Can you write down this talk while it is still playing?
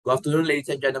Good afternoon, ladies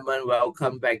and gentlemen.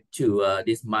 Welcome back to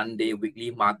this Monday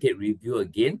weekly market review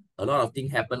again. A lot of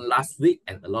things happened last week,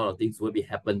 and a lot of things will be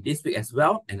happen this week as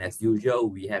well. And as usual,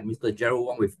 we have Mr. Gerald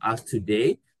Wong with us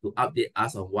today to update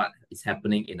us on what is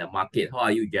happening in the market. How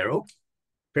are you, Gerald?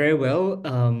 Very well.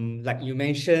 Like you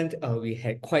mentioned, we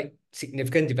had quite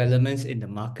significant developments in the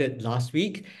market last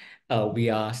week. We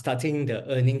are starting the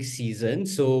earnings season.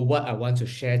 So what I want to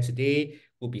share today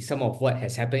will be some of what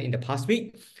has happened in the past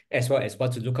week, as well as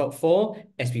what to look out for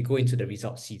as we go into the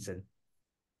results season.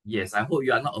 Yes, I hope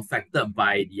you are not affected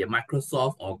by the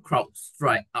Microsoft or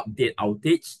CrowdStrike update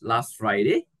outage last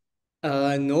Friday.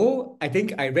 No, I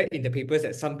think I read in the papers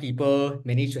that some people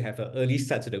managed to have an early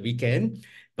start to the weekend,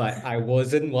 but I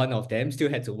wasn't one of them.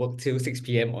 Still had to work till 6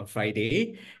 p.m. on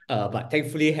Friday, but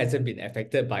thankfully hasn't been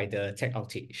affected by the tech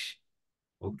outage.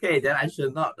 Okay, then I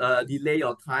should not delay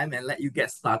your time and let you get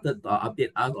started to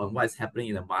update us on what is happening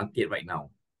in the market right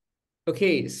now.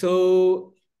 Okay,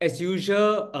 so as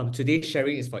usual, today's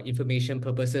sharing is for information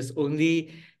purposes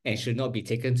only and should not be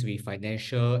taken to be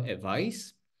financial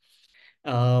advice.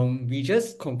 We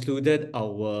just concluded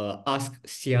our Ask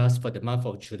SIAS for the month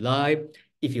of July.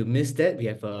 If you missed that, we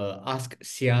have a Ask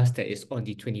SIAS that is on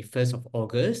the 21st of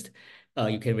August.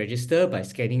 You can register by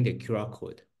scanning the QR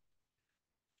code.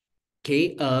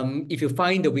 Okay, if you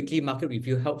find the weekly market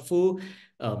review helpful,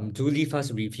 do leave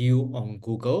us a review on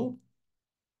Google.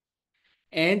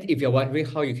 And if you're wondering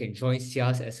how you can join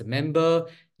SIAS as a member,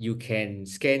 you can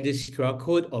scan this QR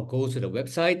code or go to the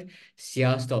website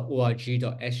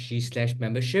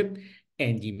sias.org.sg/membership,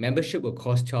 and the membership will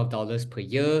cost $12 per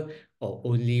year or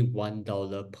only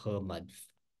 $1 per month.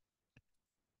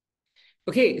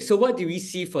 Okay, so what do we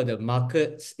see for the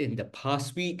markets in the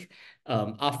past week?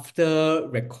 After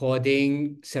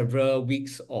recording several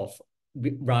weeks of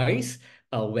rise,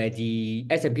 where the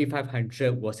S&P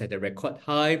 500 was at a record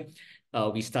high,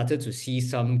 we started to see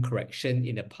some correction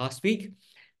in the past week.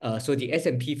 So the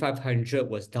S&P 500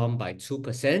 was down by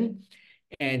 2%.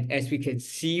 And as we can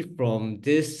see from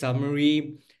this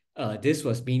summary, this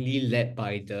was mainly led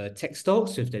by the tech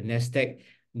stocks, with the Nasdaq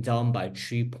down by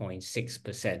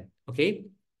 3.6%. Okay.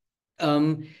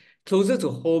 Closer to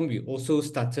home, we also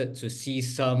started to see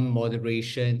some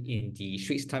moderation in the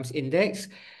Straits Times Index,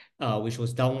 which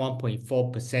was down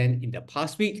 1.4% in the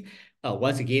past week,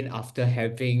 once again after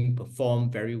having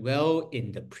performed very well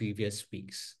in the previous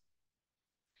weeks.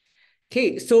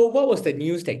 Okay, so what was the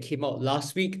news that came out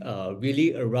last week?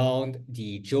 Really around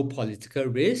the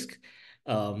geopolitical risk.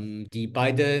 The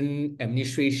Biden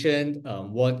administration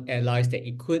warned allies that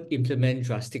it could implement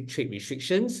drastic trade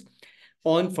restrictions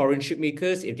on foreign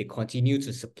shipmakers if they continue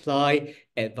to supply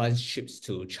advanced ships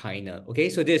to China.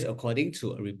 Okay, so this is according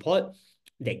to a report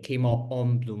that came out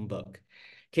on Bloomberg.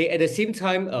 Okay, at the same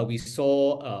time, we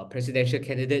saw presidential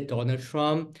candidate Donald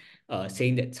Trump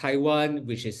saying that Taiwan,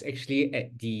 which is actually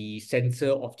at the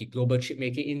center of the global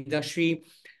chipmaking industry,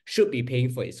 should be paying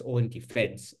for its own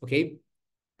defense. Okay.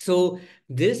 So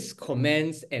these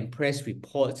comments and press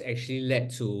reports actually led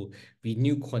to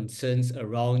renewed concerns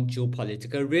around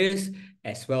geopolitical risk,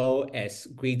 as well as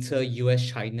greater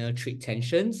US-China trade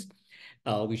tensions,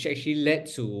 which actually led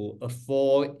to a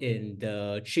fall in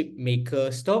the chip maker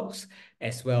stocks,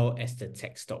 as well as the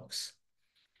tech stocks.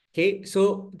 Okay,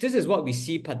 so this is what we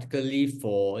see particularly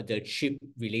for the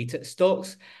chip-related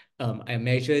stocks. I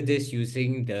measure this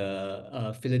using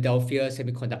the Philadelphia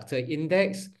Semiconductor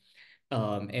Index.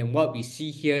 And what we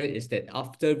see here is that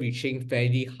after reaching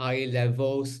fairly high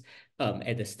levels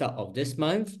at the start of this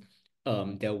month,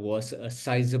 there was a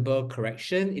sizable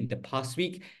correction in the past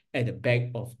week at the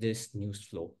back of this news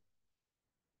flow.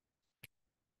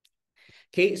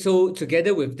 Okay, so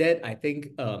together with that, I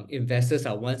think investors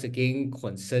are once again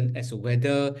concerned as to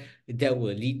whether that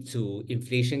will lead to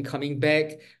inflation coming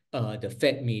back. The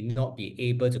Fed may not be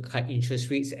able to cut interest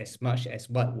rates as much as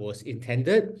what was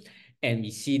intended. And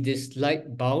we see this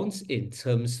slight bounce in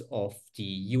terms of the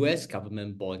US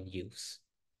government bond yields.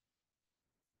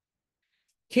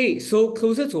 Okay, so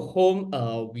closer to home,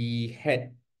 we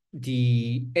had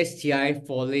the STI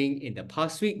falling in the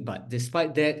past week, but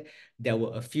despite that, there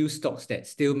were a few stocks that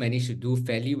still managed to do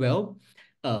fairly well.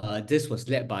 This was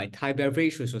led by Thai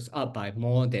Beverage, which was up by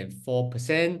more than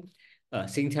 4%.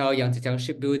 Singtel, Yangzijiang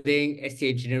Shipbuilding, ST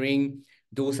Engineering,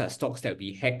 those are stocks that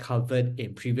we had covered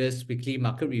in previous weekly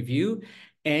market review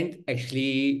and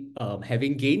actually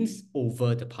having gains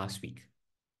over the past week.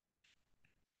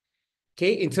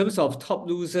 Okay, in terms of top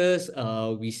losers,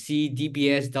 we see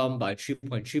DBS down by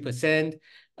 3.3%.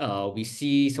 We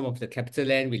see some of the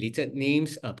CapitaLand related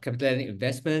names, CapitaLand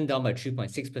Investment down by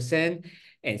 3.6%,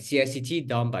 and CICT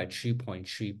down by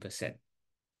 3.3%.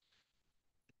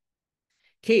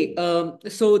 Okay,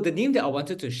 so the name that I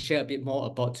wanted to share a bit more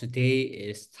about today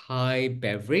is Thai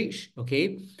Beverage.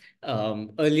 Okay,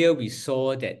 earlier we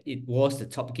saw that it was the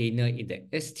top gainer in the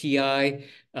STI,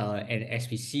 and as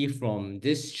we see from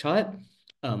this chart,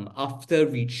 after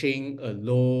reaching a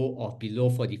low of below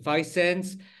 45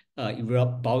 cents, it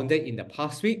rebounded in the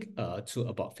past week to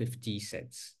about 50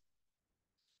 cents.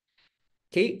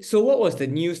 Okay, so what was the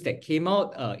news that came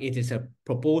out? It is a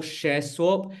proposed share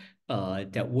swap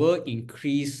that will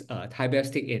increase Thai Bev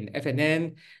stake in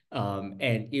FNN,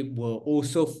 and it will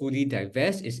also fully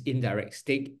divest its indirect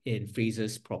stake in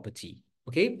Fraser's property.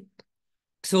 Okay,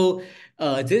 so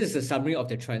this is a summary of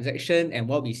the transaction, and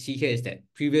what we see here is that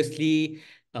previously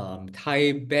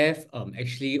Thai Bev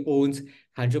actually owns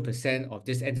 100% of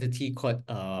this entity called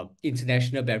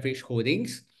International Beverage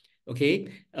Holdings. Okay,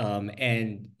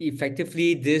 and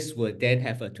effectively this would then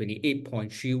have a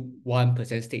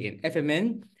 28.31% stake in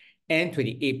FMN and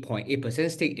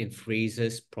 28.8% stake in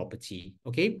Fraser's property.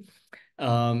 Okay,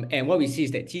 and what we see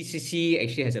is that TCC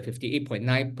actually has a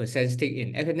 58.9% stake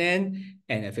in FNN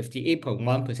and a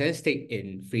 58.1% stake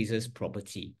in Fraser's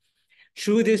property.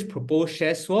 Through this proposed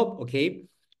share swap, okay,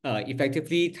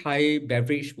 effectively Thai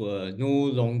Beverage will no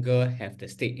longer have the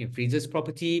stake in Fraser's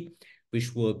property,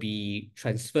 which will be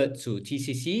transferred to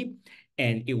TCC,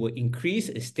 and it will increase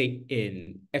its stake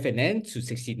in FNN to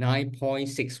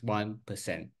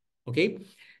 69.61%. Okay,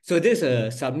 so this is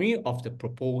a summary of the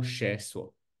proposed share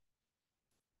swap.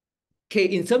 Okay,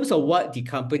 in terms of what the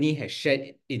company has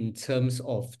shared in terms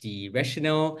of the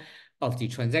rationale of the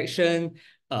transaction,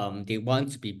 they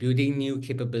want to be building new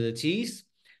capabilities.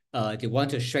 They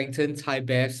want to strengthen Thai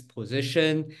Bev's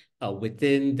position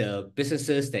within the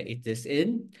businesses that it is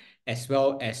in, as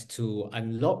well as to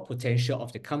unlock potential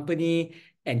of the company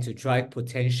and to drive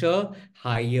potential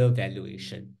higher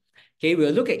valuation. Okay,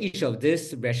 we'll look at each of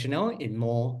this rationale in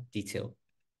more detail.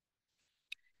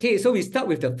 Okay, so we start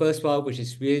with the first one, which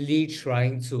is really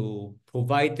trying to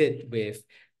provide it with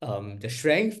the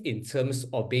strength in terms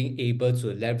of being able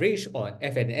to leverage on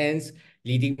FNN's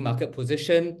leading market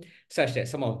position, such that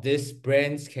some of these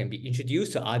brands can be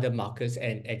introduced to other markets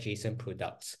and adjacent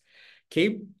products.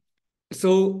 Okay,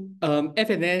 so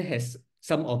FNN has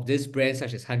some of these brands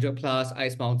such as 100 Plus,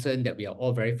 Ice Mountain that we are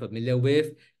all very familiar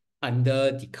with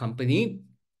under the company.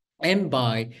 And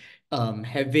by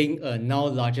having a now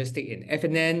larger stake in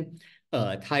FNN,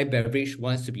 Thai Beverage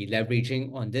wants to be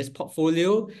leveraging on this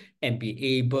portfolio and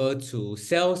be able to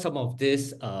sell some of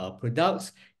these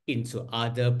products into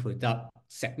other product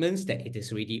segments that it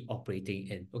is already operating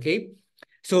in. Okay,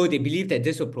 so they believe that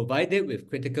this will provide it with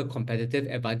critical competitive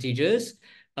advantages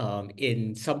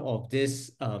in some of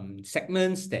these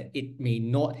segments that it may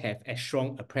not have as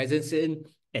strong a presence in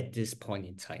at this point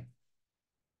in time.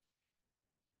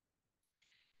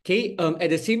 Okay, at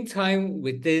the same time,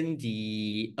 within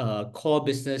the core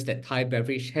business that Thai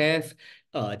Beverage have,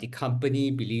 the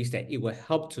company believes that it will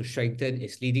help to strengthen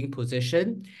its leading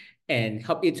position and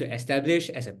help it to establish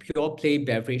as a pure play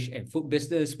beverage and food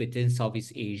business within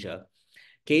Southeast Asia.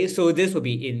 Okay, so this will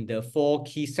be in the 4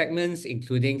 key segments,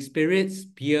 including spirits,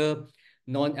 beer,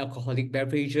 non-alcoholic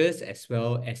beverages, as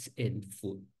well as in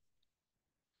food.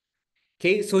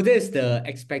 Okay, so there's the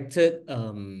expected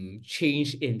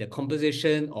change in the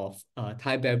composition of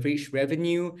Thai Beverage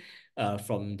revenue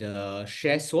from the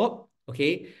share swap.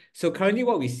 Okay, so currently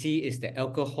what we see is that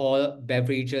alcohol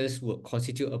beverages would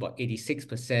constitute about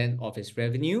 86% of its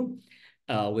revenue,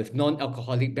 with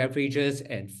non-alcoholic beverages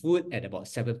and food at about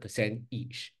 7%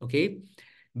 each. Okay,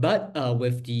 but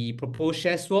with the proposed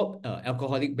share swap,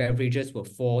 alcoholic beverages will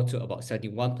fall to about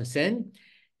 71%.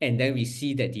 And then we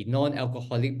see that the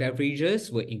non-alcoholic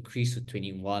beverages will increase to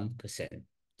 21%.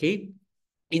 Okay,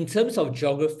 in terms of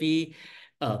geography,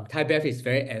 Thai Bev is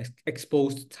very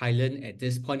exposed to Thailand at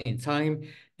this point in time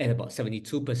at about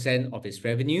 72% of its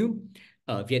revenue.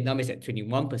 Vietnam is at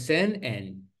 21%,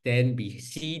 and then we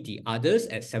see the others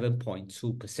at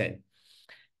 7.2%.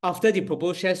 After the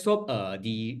proposed share swap,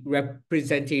 the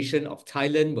representation of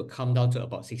Thailand will come down to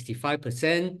about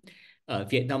 65%,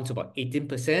 Vietnam to about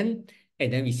 18%,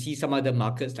 and then we see some other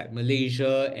markets like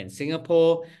Malaysia and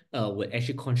Singapore would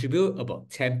actually contribute about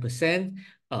 10%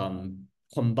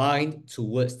 combined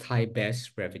towards Thai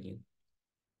Bev's revenue.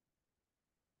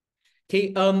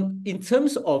 Okay, in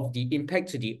terms of the impact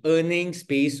to the earnings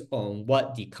based on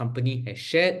what the company has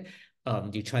shared,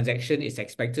 the transaction is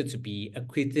expected to be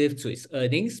accretive to its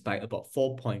earnings by about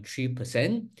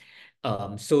 4.3%.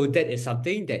 So that is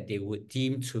something that they would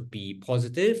deem to be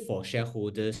positive for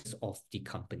shareholders of the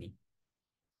company.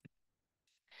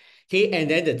 Okay,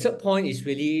 and then the third point is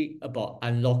really about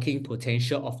unlocking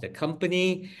potential of the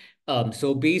company.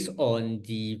 So based on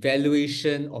the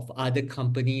valuation of other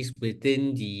companies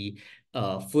within the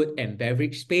food and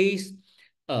beverage space,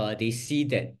 they see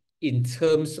that in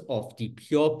terms of the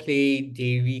pure play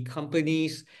dairy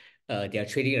companies, they are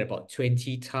trading at about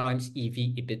 20 times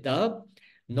EV/EBITDA.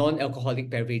 Non-alcoholic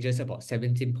beverages about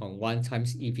 17.1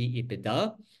 times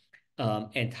EV/EBITDA.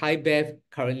 And Thai Bev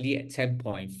currently at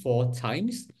 10.4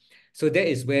 times. So that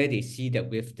is where they see that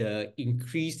with the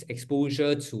increased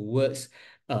exposure towards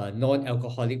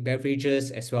non-alcoholic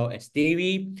beverages as well as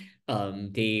dairy,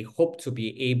 they hope to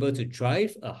be able to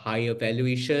drive a higher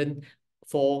valuation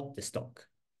for the stock.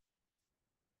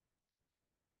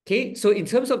 Okay, so in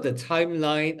terms of the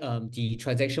timeline, the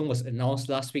transaction was announced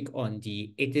last week on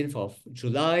the 18th of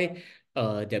July.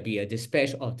 There'll be a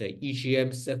dispatch of the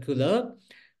EGM circular,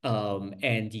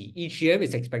 and the EGM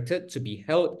is expected to be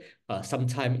held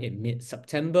sometime in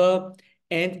mid-September.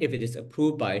 And if it is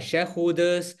approved by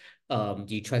shareholders,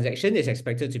 the transaction is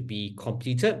expected to be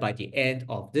completed by the end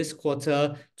of this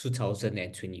quarter,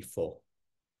 2024.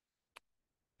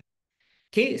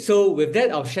 Okay, so with that,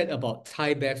 I'll share about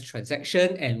Thai Bev's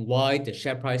transaction and why the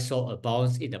share price saw a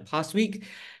bounce in the past week.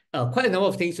 Quite a number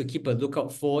of things to keep a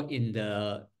lookout for in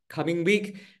the coming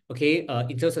week. Okay,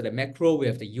 in terms of the macro, we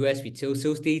have the US retail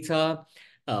sales data.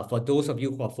 For those of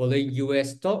you who are following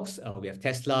US stocks, we have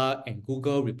Tesla and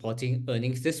Google reporting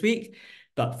earnings this week.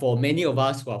 But for many of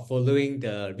us who are following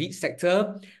the REIT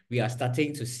sector, we are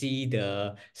starting to see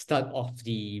the start of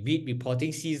the REIT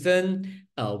reporting season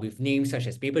with names such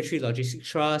as Mapletree Logistics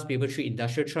Trust, Mapletree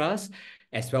Industrial Trust,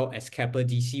 as well as Keppel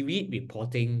DC REIT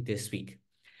reporting this week.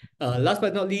 Last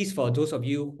but not least, for those of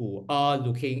you who are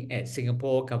looking at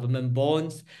Singapore government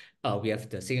bonds, we have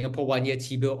the Singapore one-year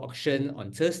T-bill auction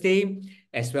on Thursday,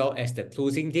 as well as the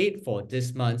closing date for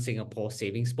this month's Singapore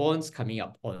savings bonds coming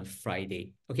up on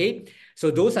Friday. Okay,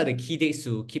 so those are the key dates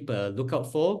to keep a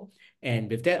lookout for. And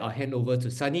with that, I'll hand over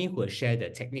to Sunny, who will share the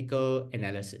technical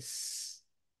analysis.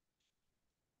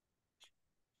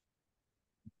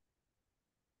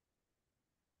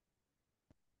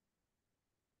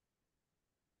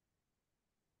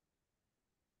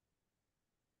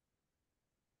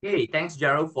 Hey, thanks,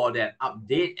 Gerald, for that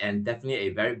update, and definitely a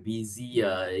very busy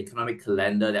economic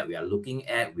calendar that we are looking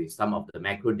at with some of the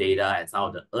macro data and some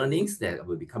of the earnings that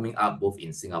will be coming up both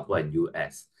in Singapore and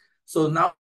US. So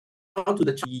now to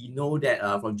the chart, we know that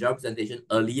from Gerald's presentation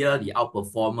earlier, the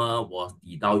outperformer was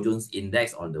the Dow Jones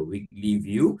Index on the weekly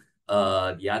view.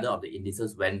 The other of the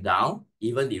indices went down.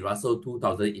 Even the Russell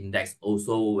 2000 Index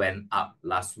also went up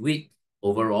last week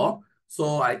overall.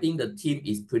 So I think the theme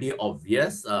is pretty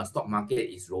obvious. Stock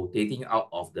market is rotating out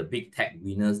of the big tech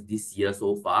winners this year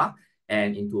so far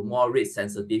and into more rate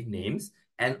sensitive names.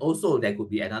 And also there could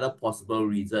be another possible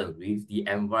reason with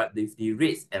the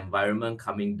rates environment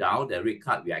coming down, the rate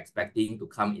cut we are expecting to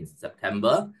come in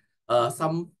September.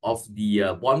 Some of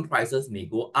the bond prices may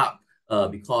go up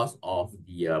because of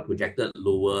the projected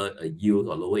lower yields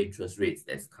or lower interest rates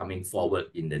that's coming forward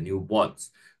in the new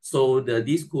bonds. So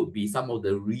these could be some of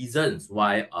the reasons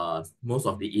why most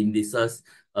of the indices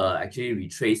actually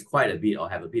retrace quite a bit or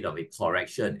have a bit of a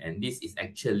correction. And this is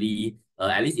actually,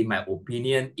 at least in my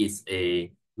opinion, is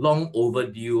a long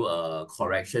overdue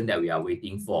correction that we are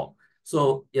waiting for.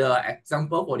 So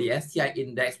example for the STI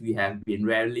index, we have been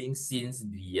rallying since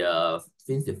the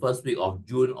first week of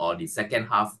June or the second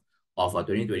half of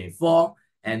 2024.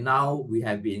 And now we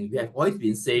have always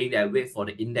been saying that wait for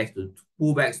the index to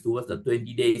pull back towards the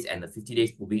 20 days and the 50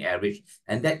 days moving average.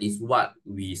 And that is what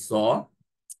we saw,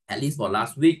 at least for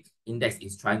last week. Index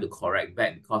is trying to correct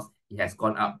back because it has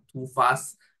gone up too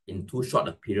fast in too short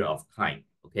a period of time.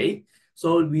 Okay,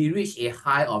 so we reached a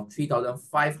high of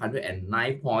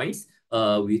 3,509 points.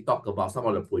 We talked about some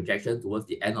of the projections towards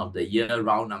the end of the year.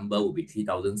 Round number will be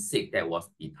 3,006. That was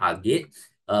the target.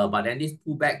 But then this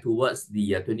pullback towards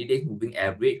the 20 days moving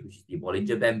average, which is the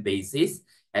Bollinger Band basis,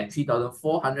 at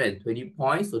 3,420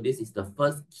 points. So this is the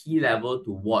first key level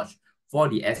to watch for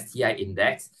the STI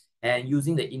index. And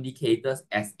using the indicators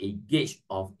as a gauge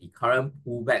of the current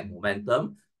pullback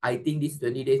momentum, I think this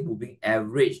 20 days moving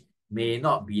average may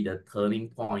not be the turning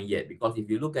point yet, because if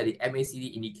you look at the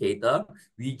MACD indicator,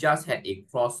 we just had a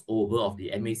crossover of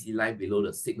the MACD line below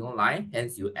the signal line.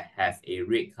 Hence, you have a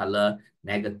red color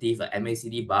negative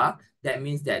MACD bar. That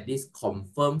means that this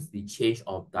confirms the change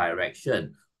of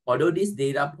direction. Although this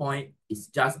data point is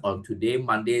just on today,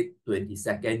 Monday,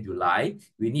 22nd July,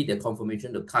 we need the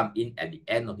confirmation to come in at the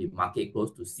end of the market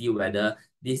close to see whether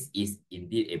this is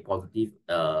indeed a positive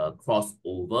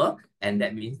crossover. And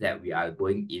that means that we are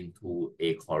going into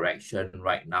a correction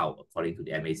right now, according to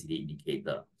the MACD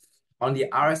indicator. On the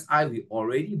RSI, we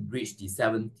already breached the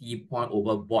 70-point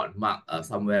overbought mark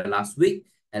somewhere last week,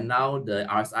 and now the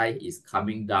RSI is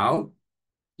coming down.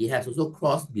 It has also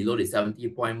crossed below the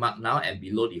 70-point mark now and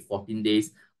below the 14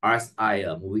 days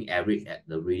RSI moving average at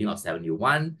the reading of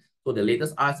 71. So the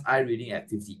latest RSI reading at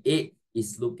 58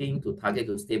 is looking to target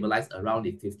to stabilize around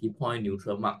the 50-point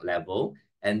neutral mark level.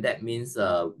 And that means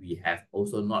we have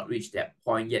also not reached that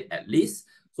point yet at least.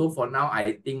 So for now,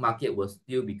 I think market will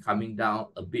still be coming down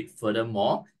a bit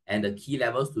furthermore. And the key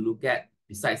levels to look at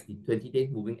besides the 20-day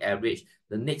moving average,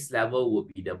 the next level would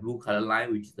be the blue color line,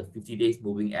 which is the 50 days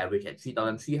moving average at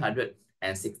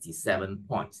 3,367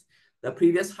 points. The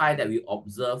previous high that we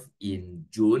observed in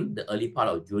June, the early part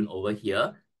of June over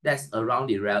here, that's around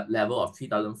the level of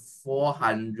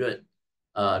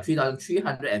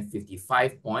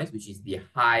 3,355 points, which is the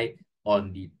high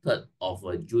on the 3rd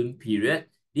of June period.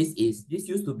 This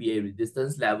used to be a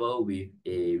resistance level with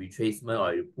a retracement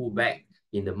or a pullback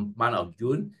in the month of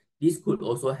June. This could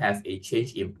also have a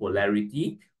change in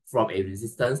polarity from a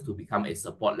resistance to become a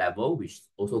support level, which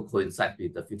also coincides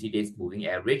with the 50 days moving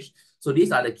average. So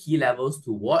these are the key levels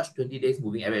to watch: 20 days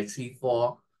moving average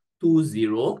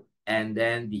 3420, and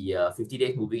then the 50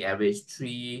 days moving average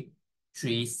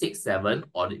 3367,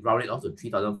 or round it off to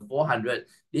 3,400.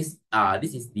 This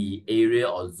is the area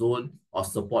or zone of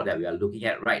support that we are looking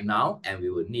at right now, and we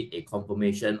will need a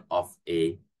confirmation of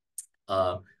a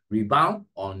rebound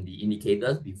on the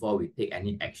indicators before we take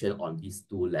any action on these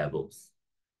two levels.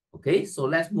 Okay, so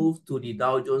let's move to the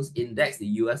Dow Jones Index, the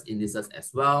US indices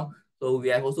as well. So we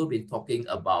have also been talking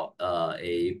about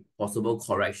a possible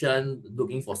correction,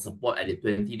 looking for support at the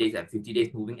 20 days and 50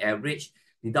 days moving average.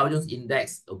 The Dow Jones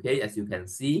Index, okay, as you can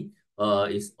see,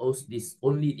 is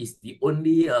the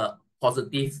only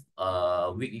positive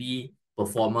weekly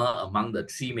performer among the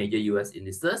 3 major US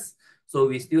indices. So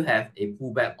we still have a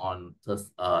pullback on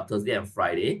Thursday and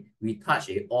Friday. We touched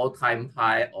an all-time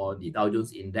high on the Dow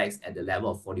Jones Index at the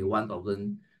level of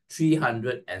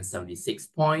 41,376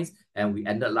 points. And we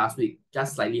ended last week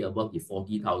just slightly above the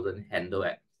 40,000 handle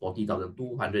at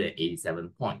 40,287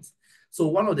 points. So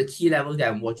one of the key levels that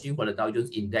I'm watching for the Dow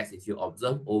Jones Index, if you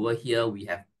observe over here, we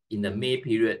have in the May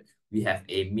period, we have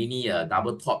a mini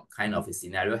double top kind of a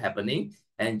scenario happening.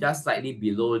 And just slightly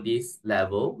below this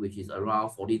level, which is around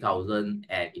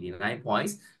 40,089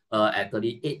 points, at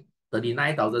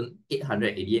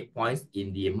 39,888 points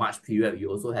in the March period, we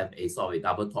also have a sort of a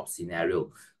double top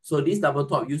scenario. So this double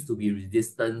top used to be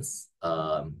resistance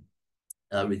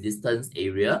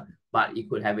area, but it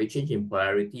could have a change in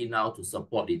polarity now to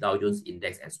support the Dow Jones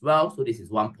Index as well. So this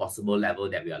is one possible level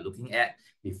that we are looking at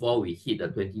before we hit the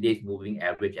 20 days moving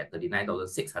average at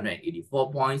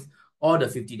 39,684 points, or the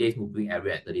 50 days moving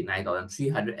average at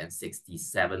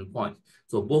 39,367 points.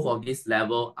 So both of these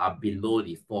levels are below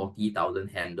the 40,000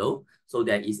 handle. So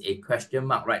there is a question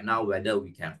mark right now whether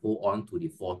we can hold on to the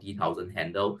 40,000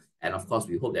 handle. And of course,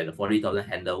 we hope that the 40,000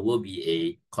 handle will be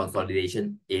a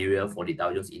consolidation area for the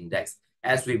Dow Jones Index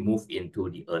as we move into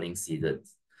the earnings season.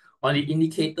 On the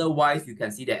indicator-wise, you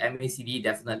can see that MACD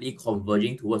definitely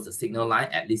converging towards the signal line,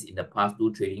 at least in the past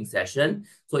 2 trading sessions.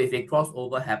 So if a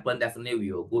crossover happen, definitely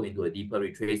we will go into a deeper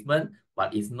retracement.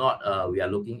 But if not, we are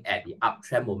looking at the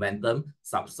uptrend momentum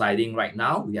subsiding right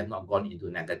now. We have not gone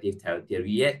into negative territory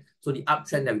yet. So the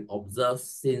uptrend that we observed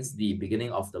since the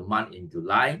beginning of the month in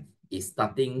July is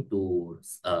starting to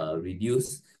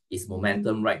reduce its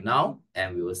momentum right now.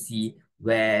 And we will see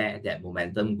where that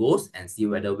momentum goes and see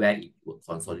where it would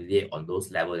consolidate on those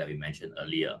levels that we mentioned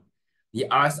earlier. The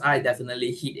RSI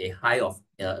definitely hit a high of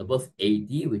above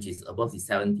 80, which is above the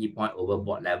 70-point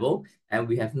overbought level. And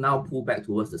we have now pulled back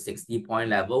towards the 60-point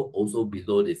level, also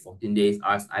below the 14 days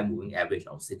RSI moving average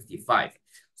of 65.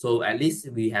 So at least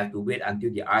we have to wait until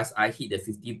the RSI hit the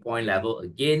 50-point level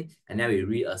again, and then we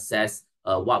reassess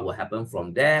what will happen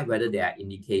from there, whether there are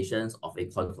indications of a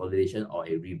consolidation or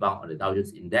a rebound on the Dow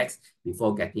Jones Index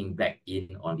before getting back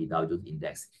in on the Dow Jones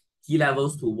Index. Key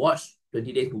levels to watch: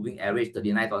 20 days moving average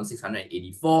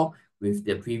 39,684, with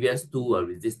the previous 2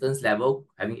 resistance level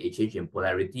having a change in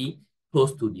polarity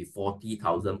close to the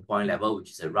 40,000 point level,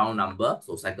 which is a round number.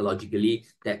 So psychologically,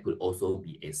 that could also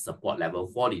be a support level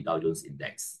for the Dow Jones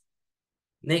Index.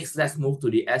 Next, let's move to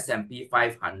the S&P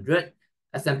 500.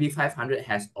 S&P 500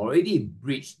 has already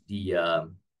breached the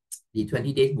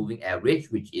 20 days moving average,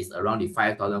 which is around the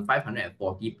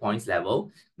 5,540 points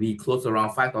level. We closed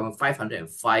around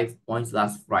 5,505 points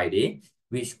last Friday,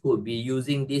 which could be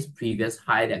using this previous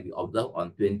high that we observed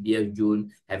on 20th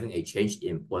June, having a change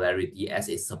in polarity as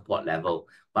a support level.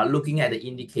 But looking at the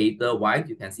indicator-wise,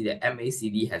 you can see that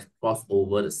MACD has crossed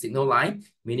over the signal line,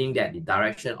 meaning that the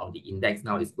direction of the index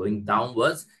now is going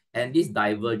downwards. And this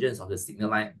divergence of the signal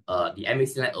line, the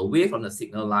MACD line away from the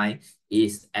signal line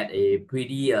is at a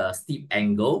pretty steep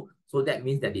angle. So that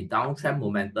means that the downtrend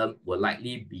momentum will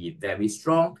likely be very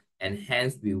strong, and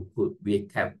hence we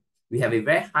have a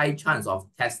very high chance of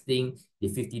testing the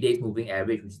 50 days moving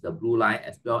average, which is the blue line,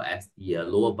 as well as the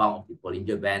lower bound of the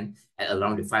Bollinger Band at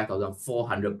around the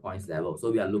 5,400 points level. So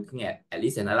we are looking at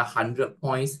least another 100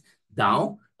 points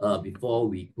down before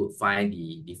we could find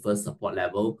the first support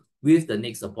level, with the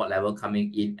next support level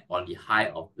coming in on the high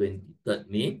of 23rd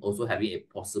May, also having a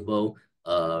possible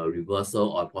reversal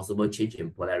or possible change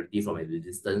in polarity from a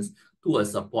resistance to a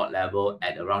support level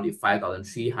at around the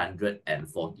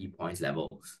 5,340 points level.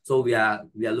 So we are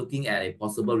looking at a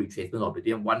possible retracement of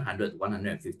between 100 to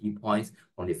 150 points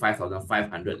from the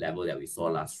 5,500 level that we saw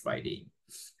last Friday.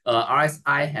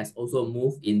 RSI has also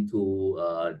moved into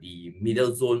the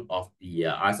middle zone of the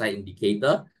RSI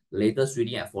indicator. Latest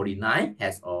reading at 49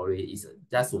 is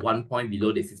just 1 point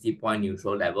below the 50-point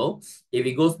neutral level. If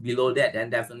it goes below that, then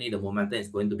definitely the momentum is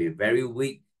going to be very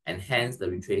weak, and hence the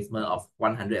retracement of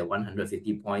 100 and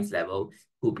 150 points level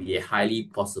could be a highly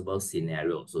possible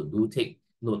scenario. So do take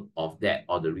note of that,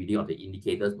 or the reading of the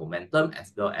indicators momentum,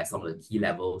 as well as some of the key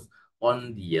levels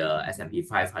on the S&P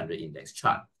 500 index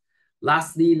chart.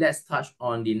 Lastly, let's touch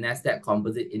on the Nasdaq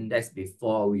Composite Index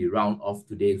before we round off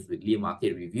today's weekly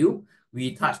market review.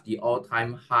 We touched the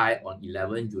all-time high on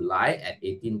 11 July at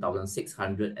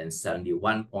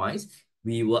 18,671 points.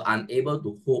 We were unable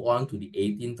to hold on to the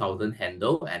 18,000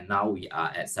 handle, and now we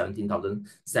are at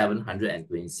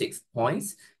 17,726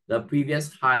 points. The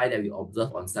previous high that we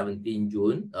observed on 17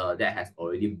 June, that has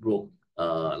already broke.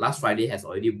 Last Friday has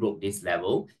already broke this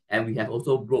level, and we have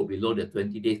also broke below the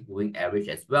 20 days moving average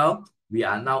as well. We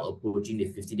are now approaching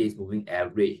the 50 days moving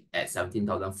average at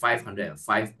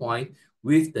 17,505 points,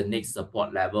 with the next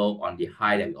support level on the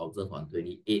high that we observed on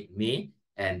 28 May,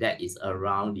 and that is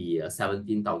around the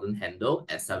 17,000 handle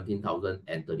at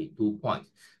 17,032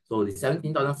 points. So the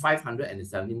 17,500 and the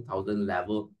 17,000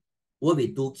 level will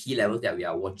be two key levels that we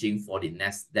are watching for the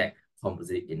Nasdaq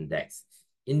Composite Index.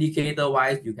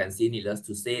 Indicator-wise, you can see, needless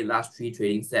to say, last 3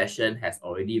 trading session has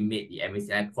already made the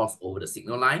MACD cross over the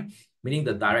signal line, meaning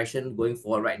the direction going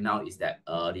forward right now is that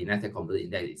the Nasdaq Composite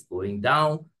Index is going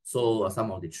down. So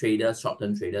some of the traders,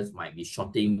 short-term traders, might be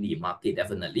shorting the market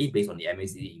definitely based on the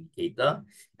MACD indicator.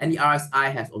 And the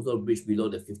RSI has also breached below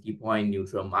the 50-point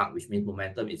neutral mark, which means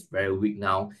momentum is very weak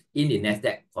now in the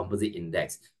Nasdaq Composite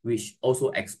Index, which also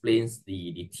explains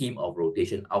the theme of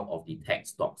rotation out of the tech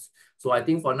stocks. So I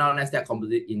think for now, Nasdaq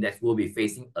Composite Index will be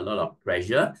facing a lot of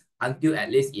pressure until at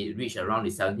least it reach around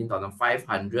the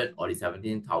 17,500 or the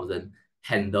 17,000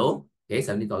 handle, okay,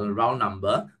 17,000 round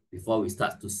number, before we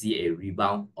start to see a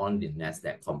rebound on the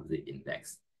Nasdaq Composite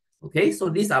Index. Okay, so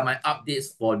these are my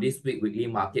updates for this weekly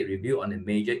market review on the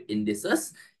major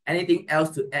indices. Anything else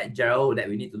to add, Gerald, that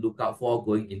we need to look out for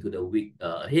going into the week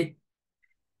ahead?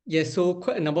 Yeah, so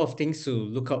quite a number of things to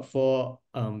look out for.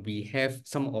 We have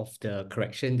some of the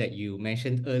correction that you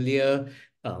mentioned earlier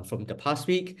from the past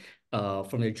week.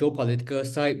 From the geopolitical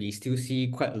side, we still see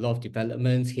quite a lot of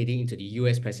developments heading into the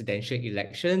US presidential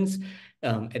elections.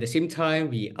 At the same time,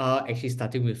 we are actually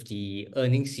starting with the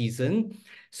earnings season.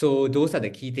 So those are the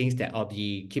key things that I'll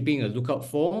be keeping a lookout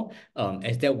for,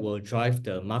 as that will drive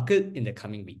the market in the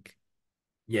coming week.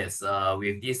 Yes,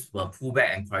 with this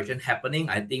pullback and correction happening,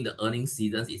 I think the earnings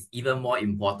season is even more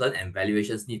important, and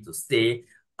valuations need to stay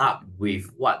up with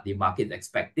what the market is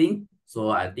expecting. So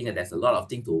I think that there's a lot of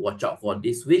things to watch out for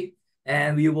this week.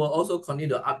 And we will also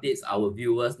continue to update our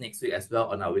viewers next week as well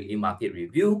on our weekly market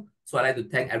review. So I'd like to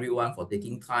thank everyone for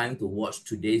taking time to watch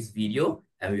today's video,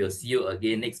 and we will see you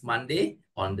again next Monday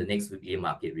on the next weekly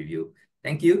market review.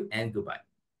 Thank you and goodbye.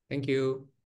 Thank you.